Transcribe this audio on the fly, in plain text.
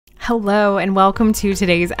Hello, and welcome to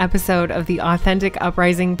today's episode of the Authentic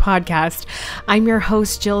Uprising podcast. I'm your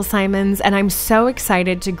host, Jill Simons, and I'm so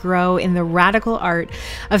excited to grow in the radical art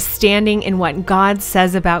of standing in what God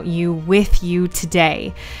says about you with you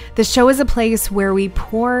today. The show is a place where we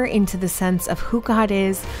pour into the sense of who God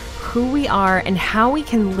is, who we are, and how we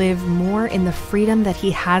can live more in the freedom that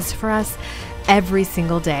He has for us every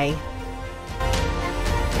single day.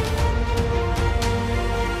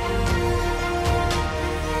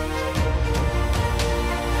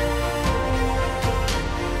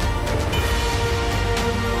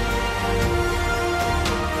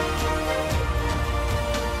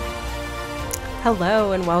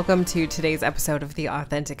 Hello, and welcome to today's episode of the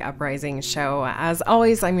Authentic Uprising show. As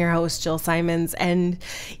always, I'm your host, Jill Simons, and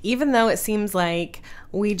even though it seems like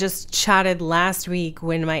we just chatted last week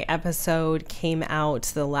when my episode came out,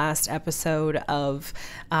 the last episode of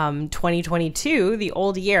 2022, the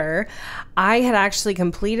old year, I had actually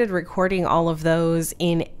completed recording all of those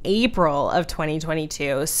in April of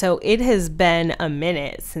 2022. So it has been a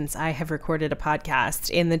minute since I have recorded a podcast.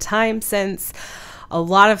 In the time since, a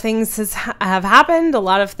lot of things have happened, a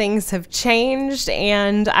lot of things have changed,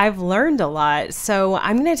 and I've learned a lot. So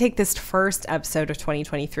I'm going to take this first episode of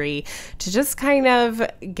 2023 to just kind of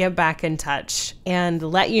get back in touch and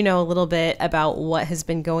let you know a little bit about what has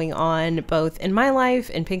been going on both in my life,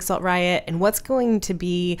 in Pink Salt Riot, and what's going to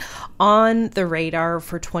be on the radar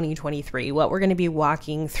for 2023, what we're going to be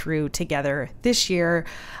walking through together this year,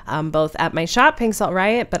 both at my shop, Pink Salt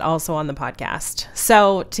Riot, but also on the podcast.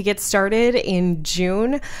 So to get started, in June,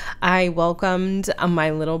 I welcomed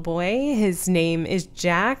my little boy. His name is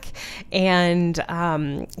Jack, and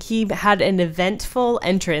he had an eventful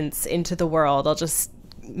entrance into the world. I'll just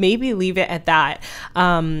maybe leave it at that.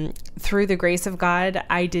 Through the grace of God,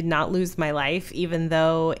 I did not lose my life, even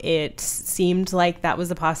though it seemed like that was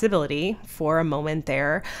a possibility for a moment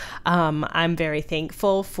there. I'm very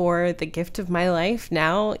thankful for the gift of my life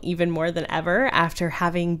now, even more than ever, after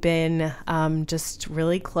having been just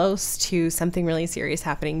really close to something really serious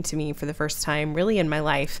happening to me for the first time, really in my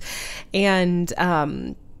life. And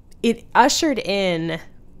it ushered in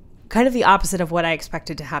kind of the opposite of what I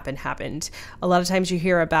expected to happen happened. A lot of times you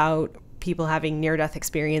hear about people having near-death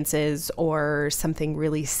experiences or something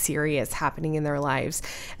really serious happening in their lives,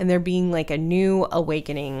 and there being like a new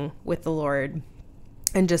awakening with the Lord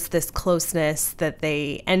and just this closeness that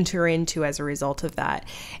they enter into as a result of that.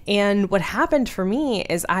 And what happened for me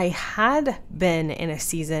is I had been in a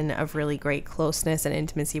season of really great closeness and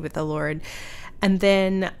intimacy with the Lord, and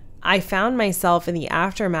then I found myself in the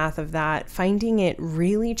aftermath of that finding it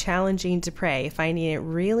really challenging to pray, finding it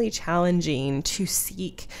really challenging to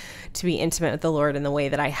seek to be intimate with the Lord in the way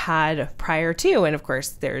that I had prior to. And of course,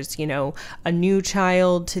 there's, a new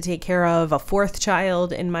child to take care of, a fourth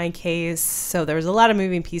child in my case. So there was a lot of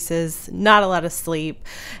moving pieces, not a lot of sleep.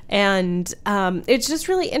 And it's just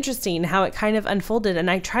really interesting how it kind of unfolded.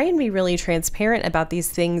 And I try and be really transparent about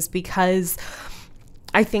these things because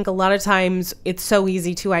I think a lot of times it's so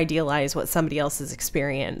easy to idealize what somebody else's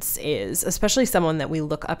experience is, especially someone that we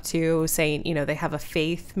look up to, saying, they have a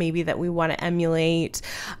faith maybe that we want to emulate.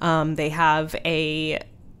 They have a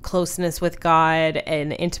closeness with God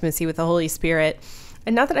and intimacy with the Holy Spirit.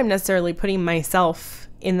 And not that I'm necessarily putting myself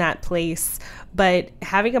in that place, but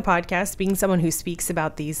having a podcast, being someone who speaks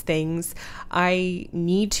about these things, I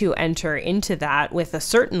need to enter into that with a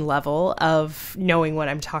certain level of knowing what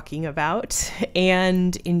I'm talking about.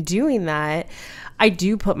 And in doing that, I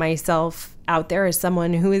do put myself out there as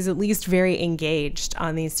someone who is at least very engaged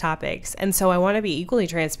on these topics. And so I want to be equally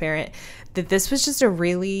transparent that this was just a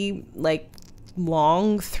really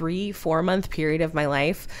long 3-4 month period of my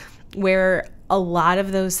life where a lot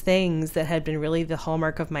of those things that had been really the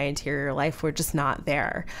hallmark of my interior life were just not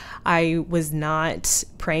there. I was not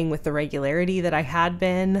praying with the regularity that I had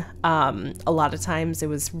been. A lot of times it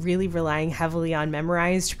was really relying heavily on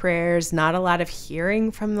memorized prayers, not a lot of hearing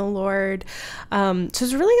from the Lord. So it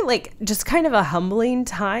was really just kind of a humbling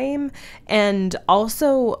time, and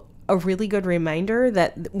also a really good reminder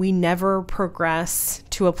that we never progress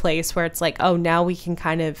to a place where it's oh, now we can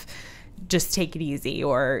kind of just take it easy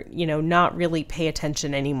or, not really pay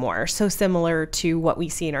attention anymore. So similar to what we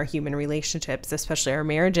see in our human relationships, especially our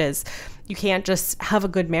marriages. You can't just have a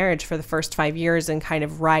good marriage for the first 5 years and kind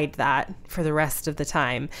of ride that for the rest of the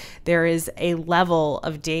time. There is a level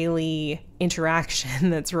of daily interaction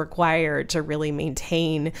that's required to really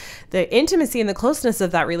maintain the intimacy and the closeness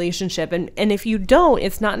of that relationship. And if you don't,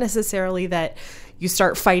 it's not necessarily that you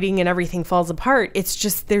start fighting and everything falls apart. It's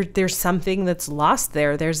just there's something that's lost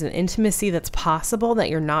there. There's an intimacy that's possible that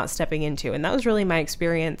you're not stepping into. And that was really my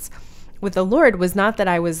experience with the Lord was not that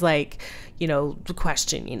I was like,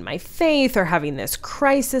 questioning my faith or having this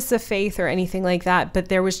crisis of faith or anything like that, but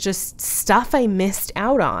there was just stuff I missed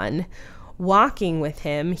out on walking with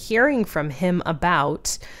him, hearing from him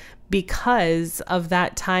about, because of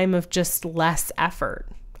that time of just less effort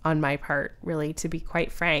on my part, really, to be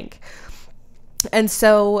quite frank. And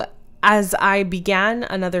so as I began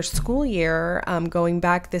another school year, going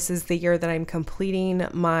back, this is the year that I'm completing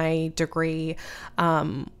my degree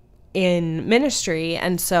in ministry.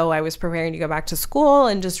 And so I was preparing to go back to school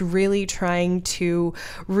and just really trying to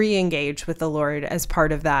re-engage with the Lord as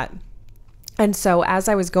part of that. And so as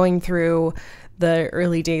I was going through the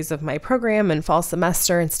early days of my program and fall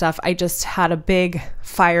semester and stuff, I just had a big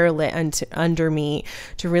fire lit under me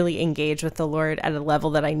to really engage with the Lord at a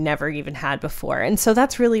level that I never even had before. And so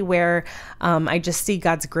that's really where I just see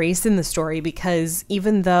God's grace in the story, because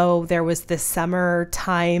even though there was this summer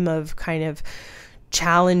time of kind of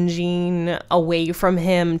challenging away from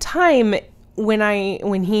him time,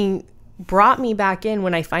 when he brought me back in,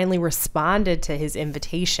 when I finally responded to his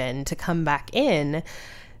invitation to come back in,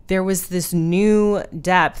 there was this new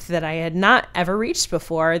depth that I had not ever reached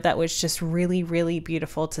before that was just really, really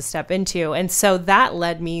beautiful to step into. And so that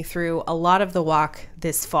led me through a lot of the walk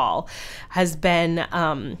this fall, has been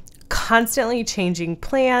constantly changing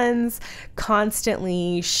plans,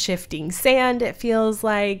 constantly shifting sand, it feels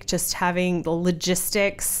like, just having the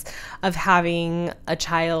logistics of having a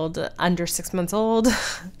child under 6 months old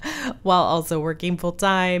while also working full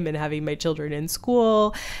time and having my children in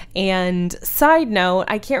school. And side note,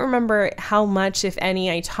 I can't remember how much, if any,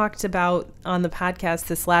 I talked about on the podcast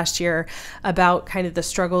this last year about kind of the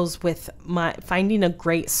struggles with finding a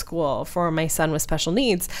great school for my son with special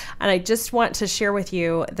needs. And I just want to share with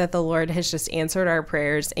you that the Lord has just answered our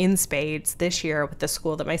prayers in spades this year with the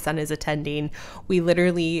school that my son is attending. We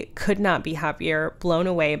literally could not be happier, blown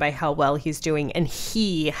away by how well he's doing. And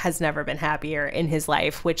he has never been happier in his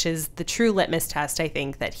life, which is the true litmus test, I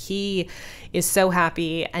think, that he is so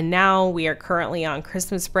happy. And now we are currently on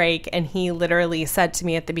Christmas break. And he literally said to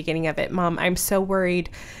me at the beginning of it, "Mom, I'm so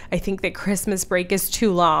worried. I think that Christmas break is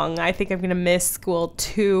too long. I think I'm going to miss school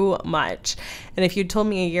too much." And if you'd told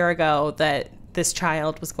me a year ago that this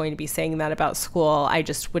child was going to be saying that about school, I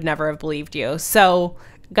just would never have believed you. So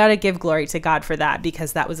got to give glory to God for that,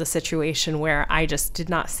 because that was a situation where I just did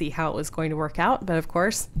not see how it was going to work out. But of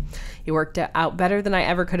course, it worked out better than I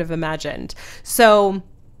ever could have imagined. So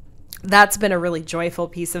that's been a really joyful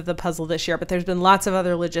piece of the puzzle this year. But there's been lots of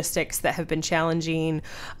other logistics that have been challenging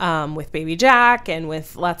with baby Jack and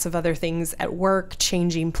with lots of other things at work,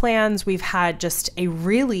 changing plans. We've had just a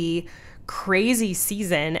really crazy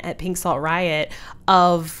season at Pink Salt Riot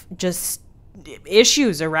of just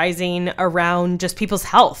issues arising around just people's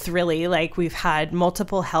health, really. Like, we've had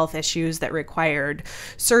multiple health issues that required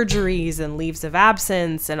surgeries and leaves of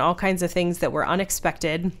absence and all kinds of things that were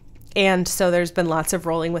unexpected. And so there's been lots of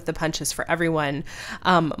rolling with the punches for everyone.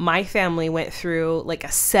 My family went through like a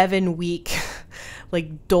 7-week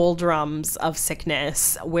like doldrums of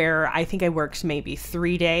sickness where I think I worked maybe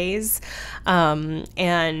 3 days.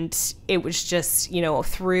 And it was just,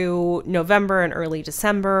 through November and early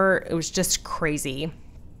December, it was just crazy.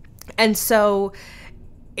 And so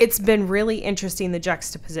it's been really interesting, the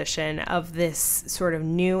juxtaposition of this sort of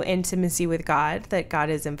new intimacy with God that God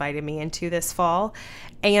has invited me into this fall,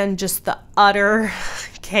 and just the utter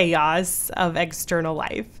chaos of external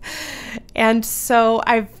life. And so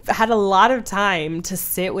I've had a lot of time to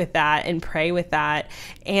sit with that and pray with that.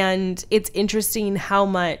 And it's interesting how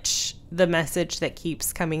much the message that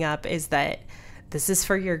keeps coming up is that this is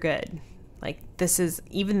for your good. Like, this is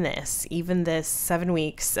even this 7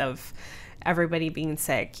 weeks of everybody being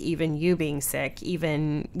sick, even you being sick,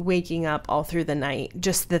 even waking up all through the night,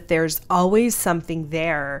 just that there's always something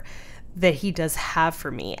there that he does have for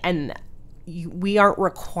me. And we aren't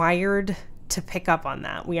required to pick up on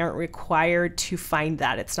that. We aren't required to find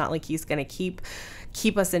that. It's not like he's going to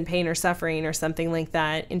keep us in pain or suffering or something like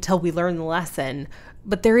that until we learn the lesson.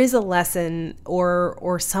 But there is a lesson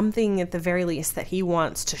or something at the very least that he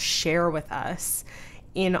wants to share with us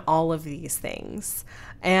in all of these things.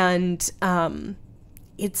 And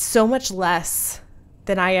it's so much less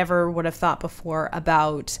than I ever would have thought before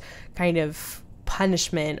about kind of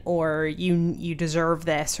punishment or you deserve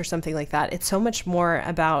this or something like that. It's so much more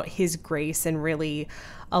about his grace and really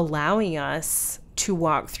allowing us to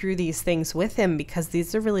walk through these things with him, because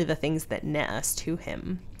these are really the things that knit us to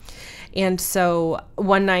him. And so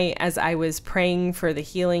one night, as I was praying for the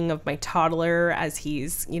healing of my toddler, as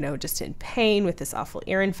he's, just in pain with this awful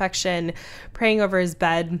ear infection, praying over his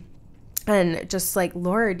bed, and just like,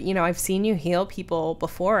 Lord, I've seen you heal people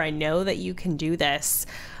before. I know that you can do this.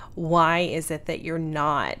 why is it that you're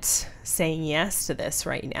not saying yes to this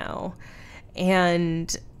right now?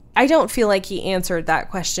 And I don't feel like he answered that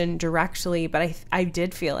question directly, but I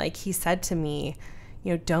did feel like he said to me,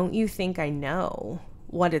 don't you think I know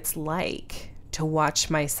what it's like to watch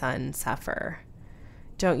my son suffer?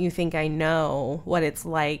 Don't you think I know what it's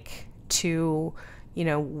like to,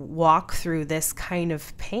 walk through this kind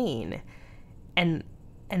of pain? And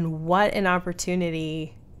what an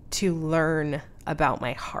opportunity to learn about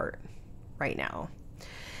my heart right now.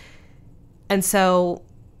 And so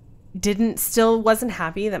still wasn't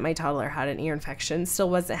happy that my toddler had an ear infection, still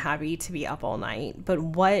wasn't happy to be up all night, but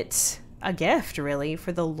what a gift really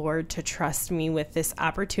for the Lord to trust me with this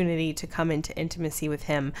opportunity to come into intimacy with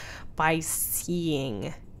him by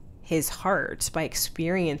seeing his heart, by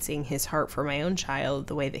experiencing his heart for my own child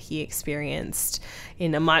the way that he experienced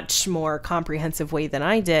in a much more comprehensive way than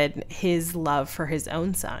I did, his love for his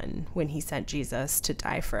own son when he sent Jesus to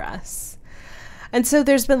die for us. And so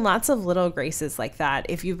there's been lots of little graces like that.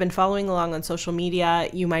 If you've been following along on social media,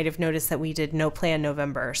 you might have noticed that we did No Plan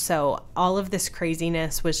November. So all of this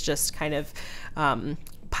craziness was just kind of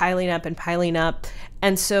piling up and piling up.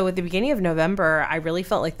 And so at the beginning of November, I really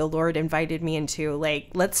felt like the Lord invited me into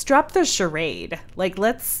let's drop the charade.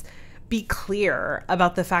 Let's be clear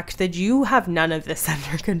about the fact that you have none of this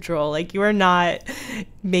under control. You are not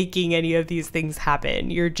making any of these things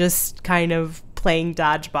happen. You're just kind of playing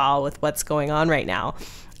dodgeball with what's going on right now.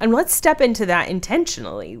 And let's step into that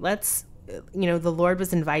intentionally. The Lord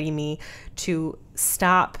was inviting me to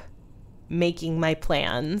stop making my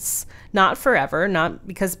plans, not forever, not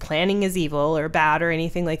because planning is evil or bad or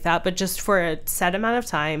anything like that, but just for a set amount of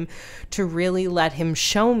time to really let him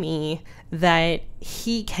show me that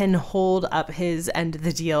he can hold up his end of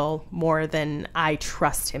the deal more than I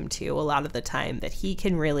trust him to a lot of the time, that he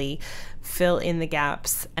can really fill in the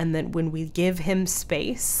gaps. And that when we give him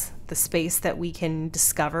space, the space that we can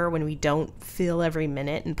discover when we don't feel every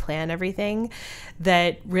minute and plan everything,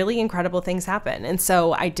 that really incredible things happen. And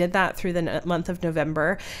so I did that through the month of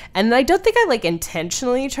November. And I don't think I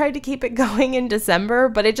intentionally tried to keep it going in December,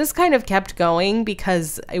 but it just kind of kept going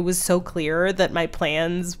because it was so clear that my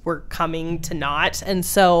plans were coming to naught. And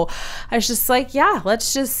so I was just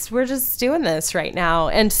we're just doing this right now.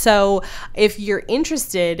 And so if you're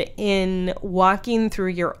interested in walking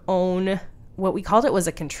through your own, what we called it was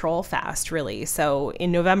a control fast, really. So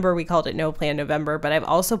in November, we called it No Plan November, but I've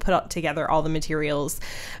also put together all the materials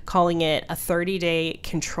calling it a 30-day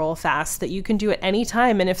control fast that you can do at any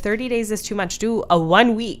time. And if 30 days is too much, do a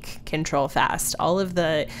 1-week control fast. All of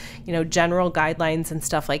the, general guidelines and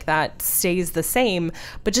stuff like that stays the same,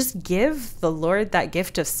 but just give the Lord that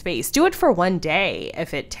gift of space. Do it for 1 day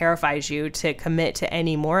if it terrifies you to commit to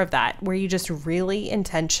any more of that, where you just really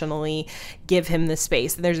intentionally give him the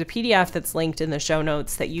space. And there's a PDF that's linked in the show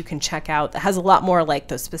notes that you can check out that has a lot more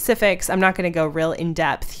the specifics. I'm not going to go real in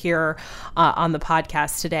depth here on the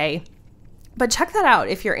podcast today, but check that out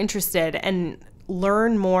if you're interested and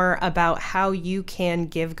learn more about how you can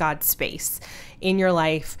give God space in your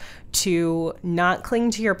life to not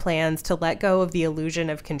cling to your plans, to let go of the illusion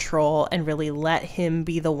of control and really let him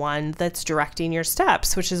be the one that's directing your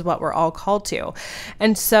steps, which is what we're all called to.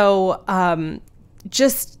 And so,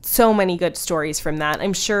 just so many good stories from that.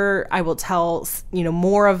 I'm sure I will tell,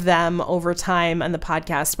 more of them over time on the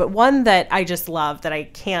podcast. But one that I just love that I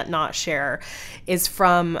can't not share is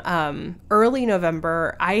from early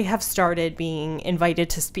November. I have started being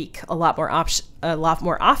invited to speak a lot more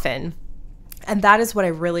often. And that is what I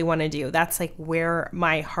really want to do. That's where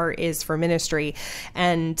my heart is for ministry.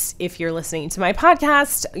 And if you're listening to my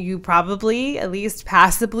podcast, you probably at least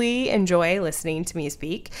passively enjoy listening to me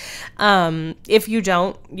speak. If you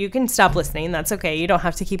don't, you can stop listening. That's okay. You don't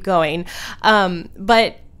have to keep going.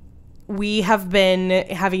 But we have been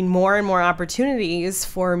having more and more opportunities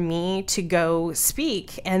for me to go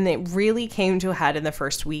speak. And it really came to a head in the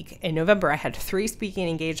first week in November. I had 3 speaking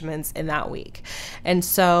engagements in that week. And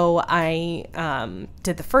so I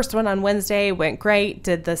did the first one on Wednesday, went great.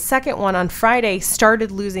 Did the second one on Friday,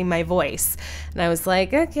 started losing my voice. And I was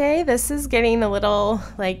like, okay, this is getting a little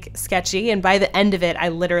sketchy. And by the end of it, I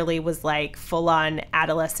literally was full on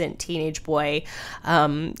adolescent teenage boy,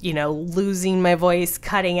 losing my voice,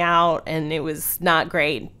 cutting out. And it was not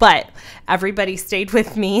great, but everybody stayed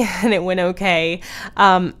with me and it went okay.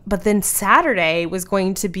 But then Saturday was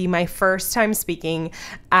going to be my first time speaking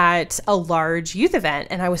at a large youth event.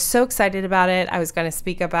 And I was so excited about it. I was going to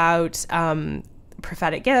speak about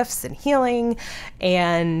prophetic gifts and healing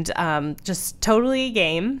and just totally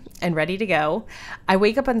game and ready to go. I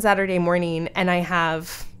wake up on Saturday morning and I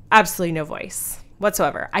have absolutely no voice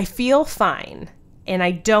whatsoever. I feel fine and I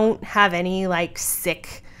don't have any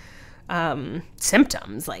sick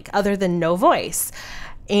symptoms, like other than no voice.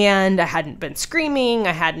 And I hadn't been screaming.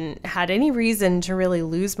 I hadn't had any reason to really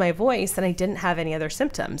lose my voice, and I didn't have any other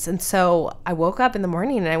symptoms. And so I woke up in the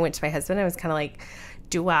morning and I went to my husband. I was kind of like,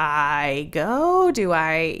 do I go?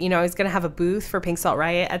 I was going to have a booth for Pink Salt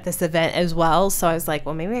Riot at this event as well. So I was like,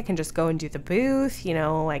 well, maybe I can just go and do the booth.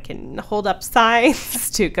 I can hold up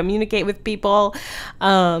signs to communicate with people.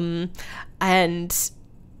 Both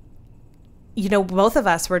of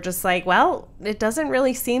us were just like, well, it doesn't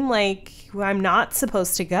really seem like I'm not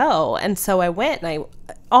supposed to go. And so I went, and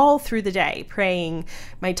all through the day praying.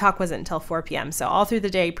 My talk wasn't until 4 p.m. So all through the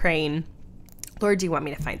day praying, Lord, do you want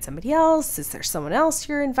me to find somebody else? Is there someone else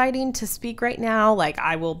you're inviting to speak right now? Like,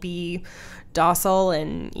 I will be docile.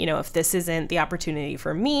 And, if this isn't the opportunity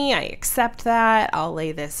for me, I accept that. I'll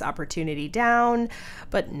lay this opportunity down.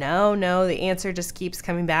 But no, the answer just keeps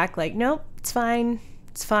coming back like, nope, it's fine.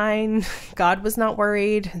 It's fine. God was not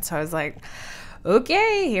worried. And so I was like,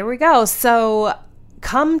 okay, here we go. So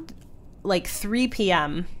come like 3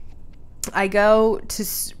 p.m., I go to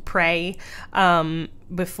pray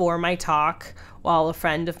before my talk while a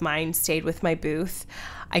friend of mine stayed with my booth.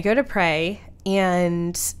 I go to pray,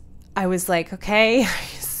 and I was like, okay,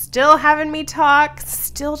 still having me talk,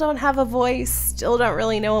 still don't have a voice, still don't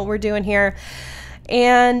really know what we're doing here.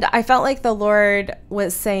 And I felt like the Lord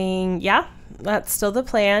was saying, yeah, that's still the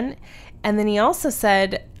plan. And then he also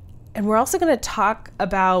said, and we're also going to talk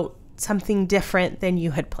about something different than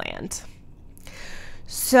you had planned.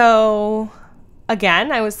 So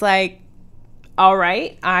again, I was like, all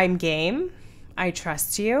right, I'm game. I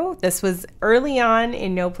trust you. This was early on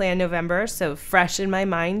in No Plan November, so fresh in my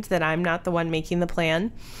mind that I'm not the one making the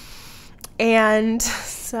plan. And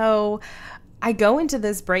so I go into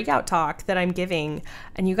this breakout talk that I'm giving,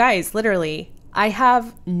 and you guys, literally, I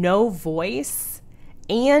have no voice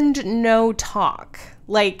and no talk.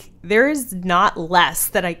 Like, there is not less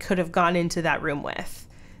that I could have gone into that room with.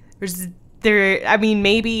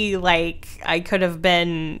 Maybe like I could have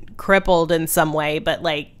been crippled in some way, but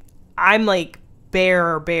like I'm like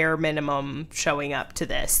bare minimum showing up to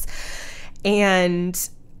this. And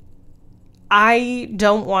I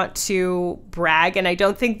don't want to brag, and I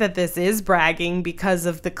don't think that this is bragging because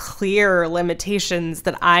of the clear limitations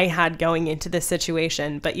that I had going into this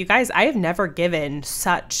situation. But you guys, I have never given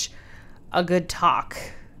such a good talk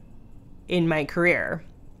in my career.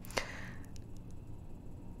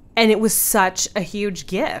 And it was such a huge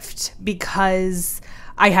gift because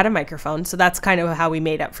I had a microphone. So that's kind of how we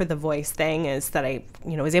made up for the voice thing, is that I,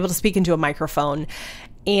 was able to speak into a microphone.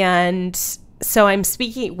 And so I'm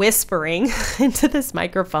whispering into this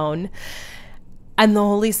microphone, and the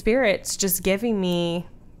Holy Spirit's just giving me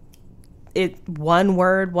it one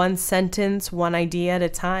word, one sentence, one idea at a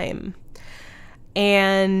time.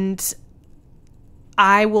 And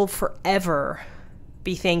I will forever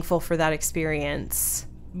be thankful for that experience,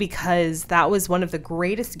 because that was one of the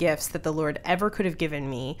greatest gifts that the Lord ever could have given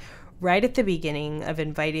me right at the beginning of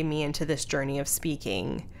inviting me into this journey of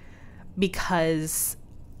speaking, because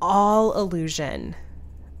all illusion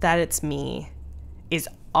that it's me is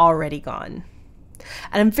already gone.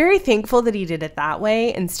 And I'm very thankful that he did it that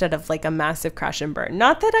way instead of like a massive crash and burn.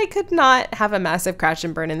 Not that I could not have a massive crash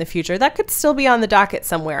and burn in the future. That could still be on the docket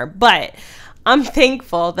somewhere. But I'm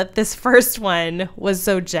thankful that this first one was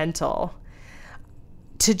so gentle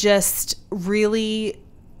to just really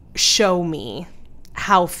show me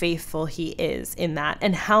how faithful he is in that,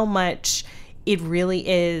 and how much it really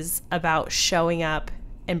is about showing up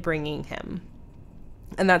and bringing him.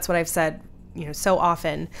 And that's what I've said, so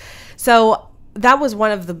often. So that was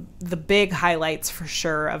one of the big highlights for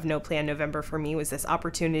sure of No Plan November for me, was this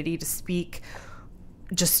opportunity to speak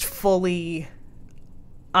just fully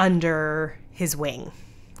under his wing,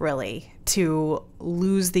 really, to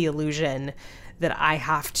lose the illusion that I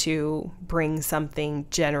have to bring something,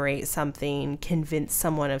 generate something, convince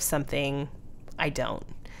someone of something. I don't.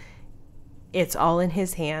 It's all in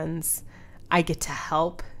his hands. I get to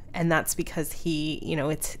help. And that's because he,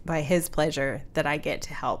 it's by his pleasure that I get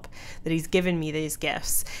to help, that he's given me these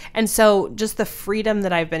gifts. And so just the freedom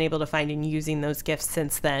that I've been able to find in using those gifts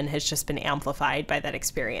since then has just been amplified by that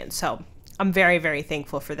experience. So I'm very, very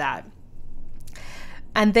thankful for that.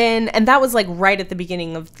 And that was like right at the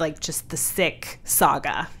beginning of like just the sick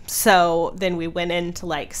saga. So then we went into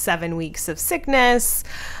like 7 weeks of sickness,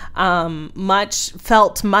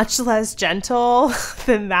 felt much less gentle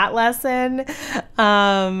than that lesson.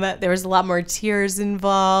 There was a lot more tears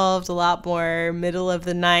involved, a lot more middle of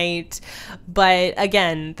the night. But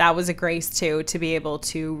again, that was a grace too, to be able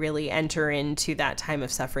to really enter into that time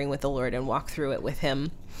of suffering with the Lord and walk through it with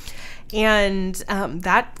him. And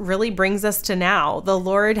that really brings us to now. The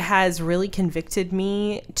Lord has really convicted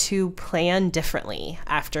me to plan differently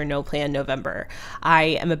after No Plan November. I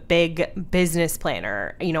am a big business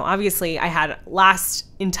planner. You know, obviously I had last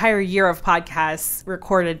entire year of podcasts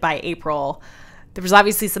recorded by April. There was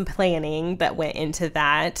obviously some planning that went into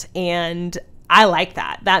that, and I like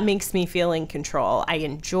that. That makes me feel in control. I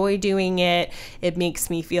enjoy doing it. It makes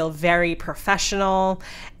me feel very professional.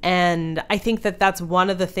 And I think that that's one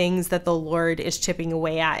of the things that the Lord is chipping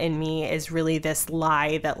away at in me, is really this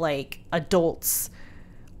lie that like adults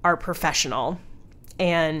are professional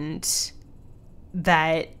and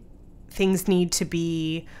that things need to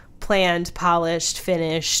be planned, polished,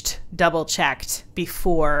 finished, double checked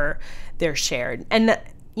before they're shared. And,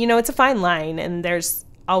 you know, it's a fine line, and there's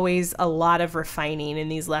always a lot of refining in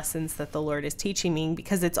these lessons that the Lord is teaching me,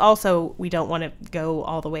 because it's also, we don't want to go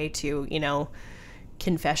all the way to, you know,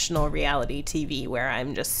 confessional reality TV where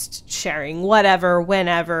I'm just sharing whatever,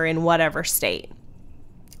 whenever, in whatever state.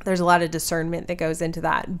 There's a lot of discernment that goes into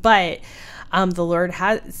that. But the Lord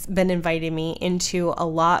has been inviting me into a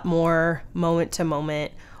lot more moment to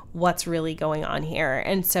moment what's really going on here.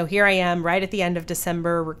 And so here I am right at the end of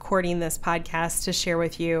December recording this podcast to share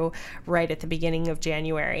with you right at the beginning of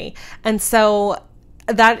January. And so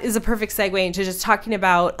that is a perfect segue into just talking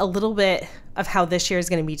about a little bit of how this year is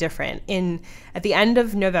going to be different. At the end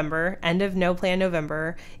of November, end of No Plan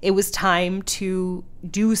November, it was time to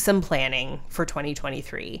do some planning for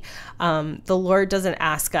 2023. The Lord doesn't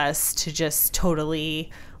ask us to just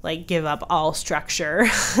totally like give up all structure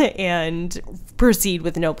and proceed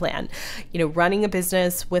with no plan. You know, running a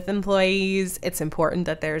business with employees, it's important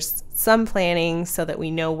that there's some planning so that we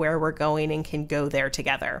know where we're going and can go there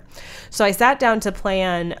together. So I sat down to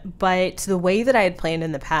plan, but the way that I had planned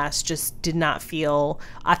in the past just did not feel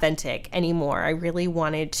authentic anymore. I really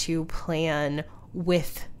wanted to plan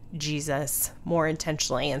with Jesus more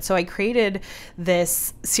intentionally. And so I created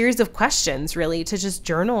this series of questions really to just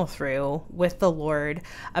journal through with the Lord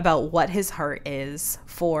about what his heart is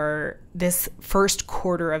for this first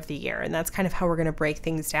quarter of the year. And that's kind of how we're going to break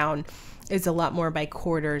things down, is a lot more by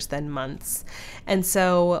quarters than months. And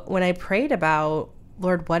so when I prayed about,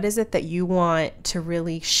 Lord, what is it that you want to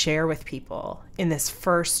really share with people in this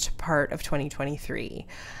first part of 2023?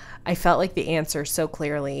 I felt like the answer so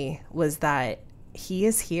clearly was that he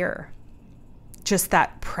is here. Just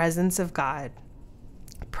that presence of God,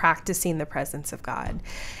 practicing the presence of God,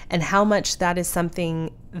 and how much that is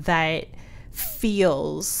something that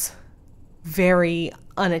feels very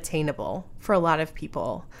unattainable for a lot of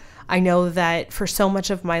people. I know that for so much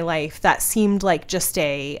of my life, that seemed like just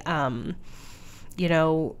a,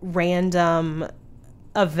 random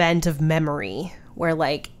event of memory where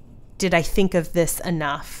like, did I think of this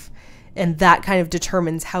enough? And that kind of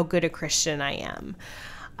determines how good a Christian I am,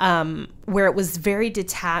 where it was very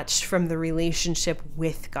detached from the relationship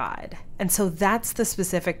with God. And so that's the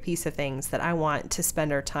specific piece of things that I want to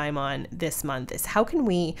spend our time on this month, is how can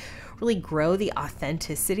we really grow the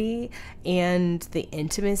authenticity and the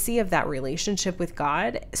intimacy of that relationship with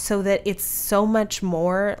God so that it's so much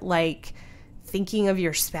more like thinking of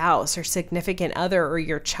your spouse or significant other or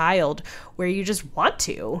your child, where you just want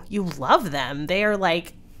to, you love them. They are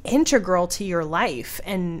like integral to your life,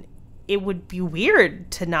 and it would be weird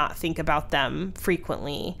to not think about them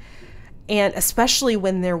frequently, and especially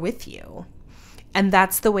when they're with you. And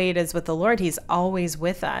that's the way it is with the Lord. He's always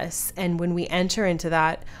with us, and when we enter into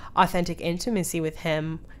that authentic intimacy with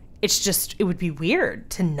him, it would be weird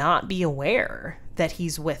to not be aware that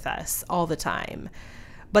he's with us all the time.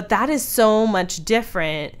 But that is so much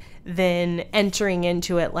different than entering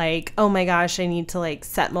into it like, oh my gosh, I need to like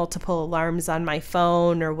set multiple alarms on my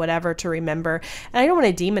phone or whatever to remember. And I don't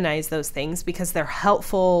want to demonize those things because they're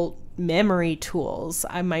helpful memory tools.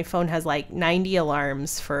 My phone has like 90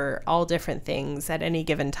 alarms for all different things at any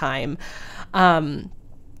given time. And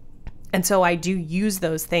so I do use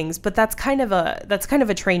those things, but that's kind of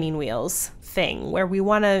a training wheels thing where we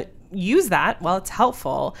want to use that while it's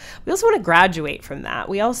helpful. We also want to graduate from that.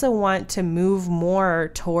 We also want to move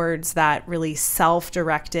more towards that really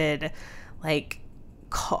self-directed,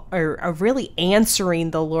 or really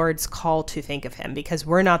answering the Lord's call to think of him, because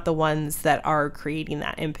we're not the ones that are creating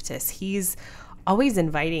that impetus. He's always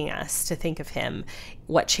inviting us to think of him.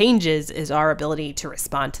 What changes is our ability to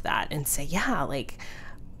respond to that and say, yeah, like,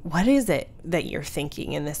 what is it that you're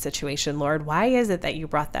thinking in this situation, Lord? Why is it that you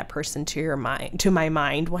brought that person to my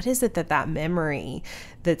mind? What is it that memory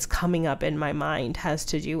that's coming up in my mind has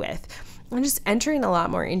to do with? I'm just entering a lot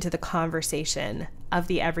more into the conversation of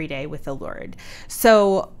the everyday with the Lord.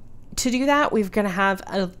 So to do that, we're going to have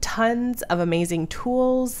tons of amazing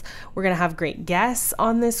tools. We're going to have great guests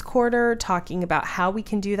on this quarter talking about how we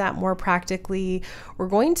can do that more practically. We're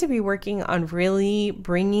going to be working on really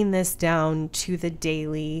bringing this down to the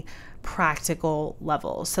daily practical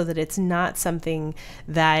level so that it's not something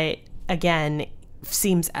that, again,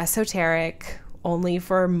 seems esoteric only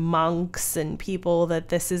for monks and people that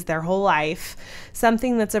this is their whole life,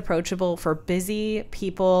 something that's approachable for busy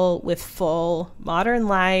people with full modern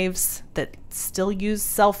lives that still use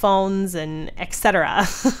cell phones and etc.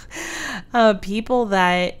 People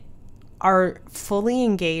that are fully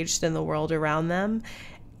engaged in the world around them,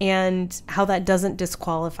 and how that doesn't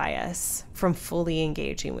disqualify us from fully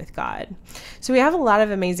engaging with God. So we have a lot of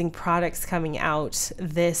amazing products coming out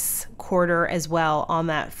this quarter as well on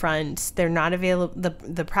that front. They're not available.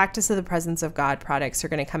 The Practice of the Presence of God products are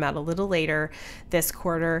going to come out a little later this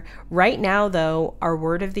quarter. Right now, though, our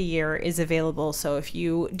Word of the Year is available. So if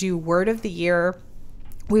you do Word of the Year,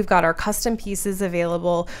 we've got our custom pieces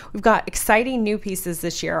available. We've got exciting new pieces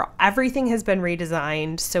this year. Everything has been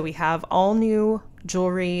redesigned. So we have all new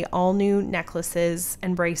jewelry, all new necklaces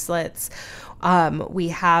and bracelets. We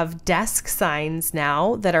have desk signs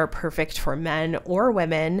now that are perfect for men or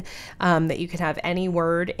women, that you can have any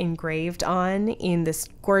word engraved on in this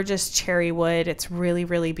gorgeous cherry wood. It's really,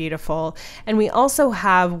 really beautiful. And we also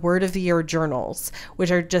have Word of the Year journals,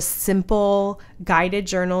 which are just simple guided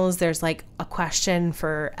journals. There's like a question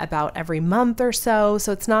for about every month or so.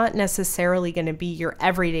 So it's not necessarily going to be your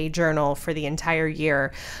everyday journal for the entire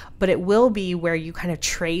year, but it will be where you kind of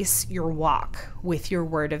trace your walk with your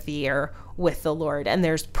Word of the Year with the Lord. And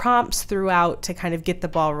there's prompts throughout to kind of get the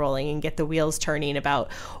ball rolling and get the wheels turning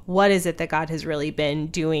about what is it that God has really been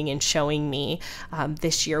doing and showing me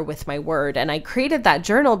this year with my Word. And I created that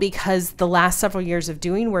journal because the last several years of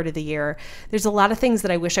doing Word of the Year, there's a lot of things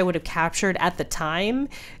that I wish I would have captured at the time,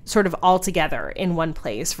 sort of all together in one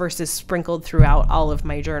place versus sprinkled throughout all of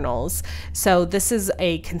my journals. So this is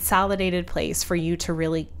a consolidated place for you to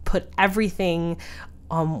really put everything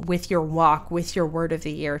with your walk, with your Word of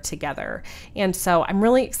the Year together. And so I'm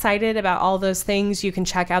really excited about all those things. You can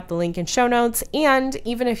check out the link in show notes. And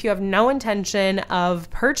even if you have no intention of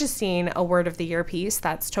purchasing a Word of the Year piece,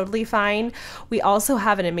 that's totally fine. We also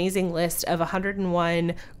have an amazing list of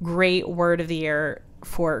 101 great Word of the Year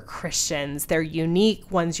for Christians. They're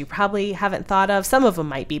unique ones you probably haven't thought of. Some of them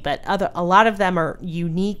might be, but a lot of them are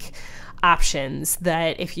unique options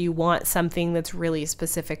that if you want something that's really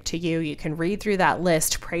specific to you, you can read through that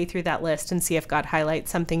list, pray through that list, and see if God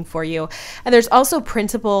highlights something for you. And there's also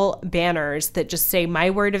printable banners that just say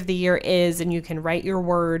my Word of the Year is, and you can write your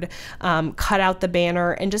word, cut out the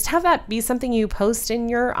banner, and just have that be something you post in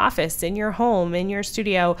your office, in your home, in your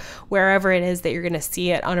studio, wherever it is that you're going to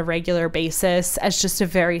see it on a regular basis, as just a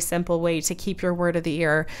very simple way to keep your Word of the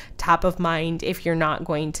Year top of mind if you're not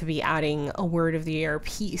going to be adding a Word of the Year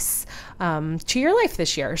piece to your life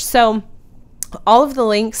this year. So all of the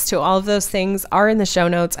links to all of those things are in the show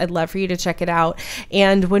notes. I'd love for you to check it out.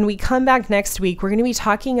 And when we come back next week, we're going to be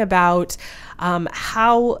talking about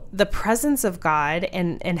how the presence of God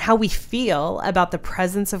and how we feel about the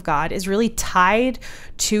presence of God is really tied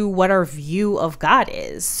to what our view of God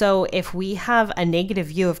is. So if we have a negative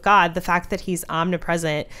view of God, the fact that He's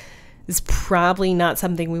omnipresent is probably not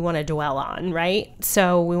something we want to dwell on, right?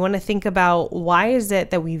 So we want to think about why is it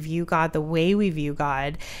that we view God the way we view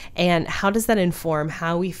God, and how does that inform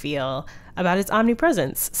how we feel about His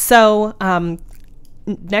omnipresence? So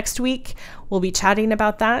next week we'll be chatting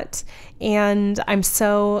about that, and I'm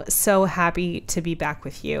so happy to be back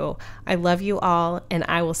with you. I love you all, and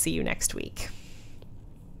I will see you next week.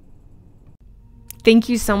 Thank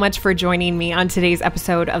you so much for joining me on today's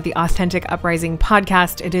episode of the Authentic Uprising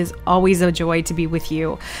podcast. It is always a joy to be with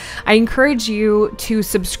you. I encourage you to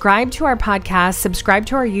subscribe to our podcast, subscribe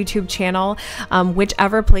to our YouTube channel,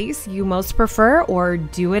 whichever place you most prefer, or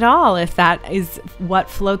do it all if that is what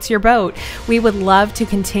floats your boat. We would love to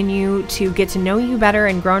continue to get to know you better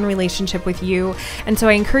and grow in relationship with you. And so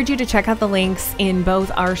I encourage you to check out the links in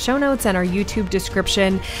both our show notes and our YouTube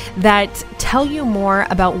description that tell you more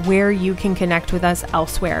about where you can connect with us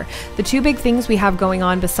elsewhere. The two big things we have going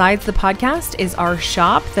on besides the podcast is our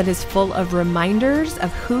shop that is full of reminders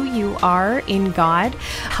of who you are in God,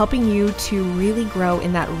 helping you to really grow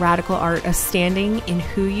in that radical art of standing in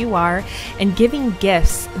who you are and giving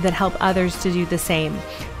gifts that help others to do the same.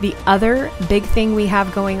 The other big thing we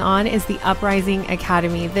have going on is the Uprising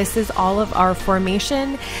Academy. This is all of our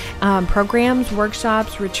formation programs,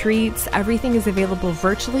 workshops, retreats. Everything is available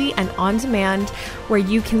virtually and on demand, where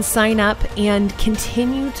you can sign up and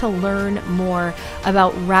continue to learn more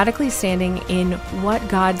about radically standing in what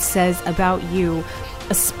God says about you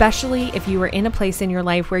especially if you are in a place in your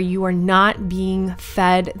life where you are not being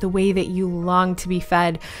fed the way that you long to be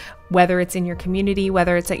fed. Whether it's in your community,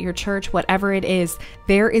 whether it's at your church, whatever it is,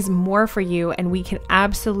 there is more for you, and we can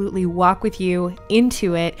absolutely walk with you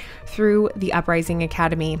into it through the Uprising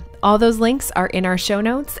Academy. All those links are in our show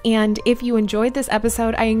notes, and if you enjoyed this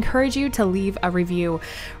episode, I encourage you to leave a review.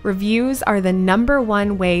 Reviews are the number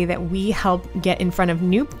one way that we help get in front of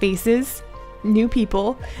new faces, new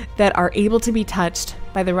people that are able to be touched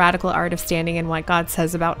by the radical art of standing in what God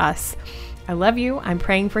says about us. I love you. I'm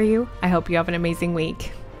praying for you. I hope you have an amazing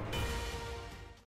week.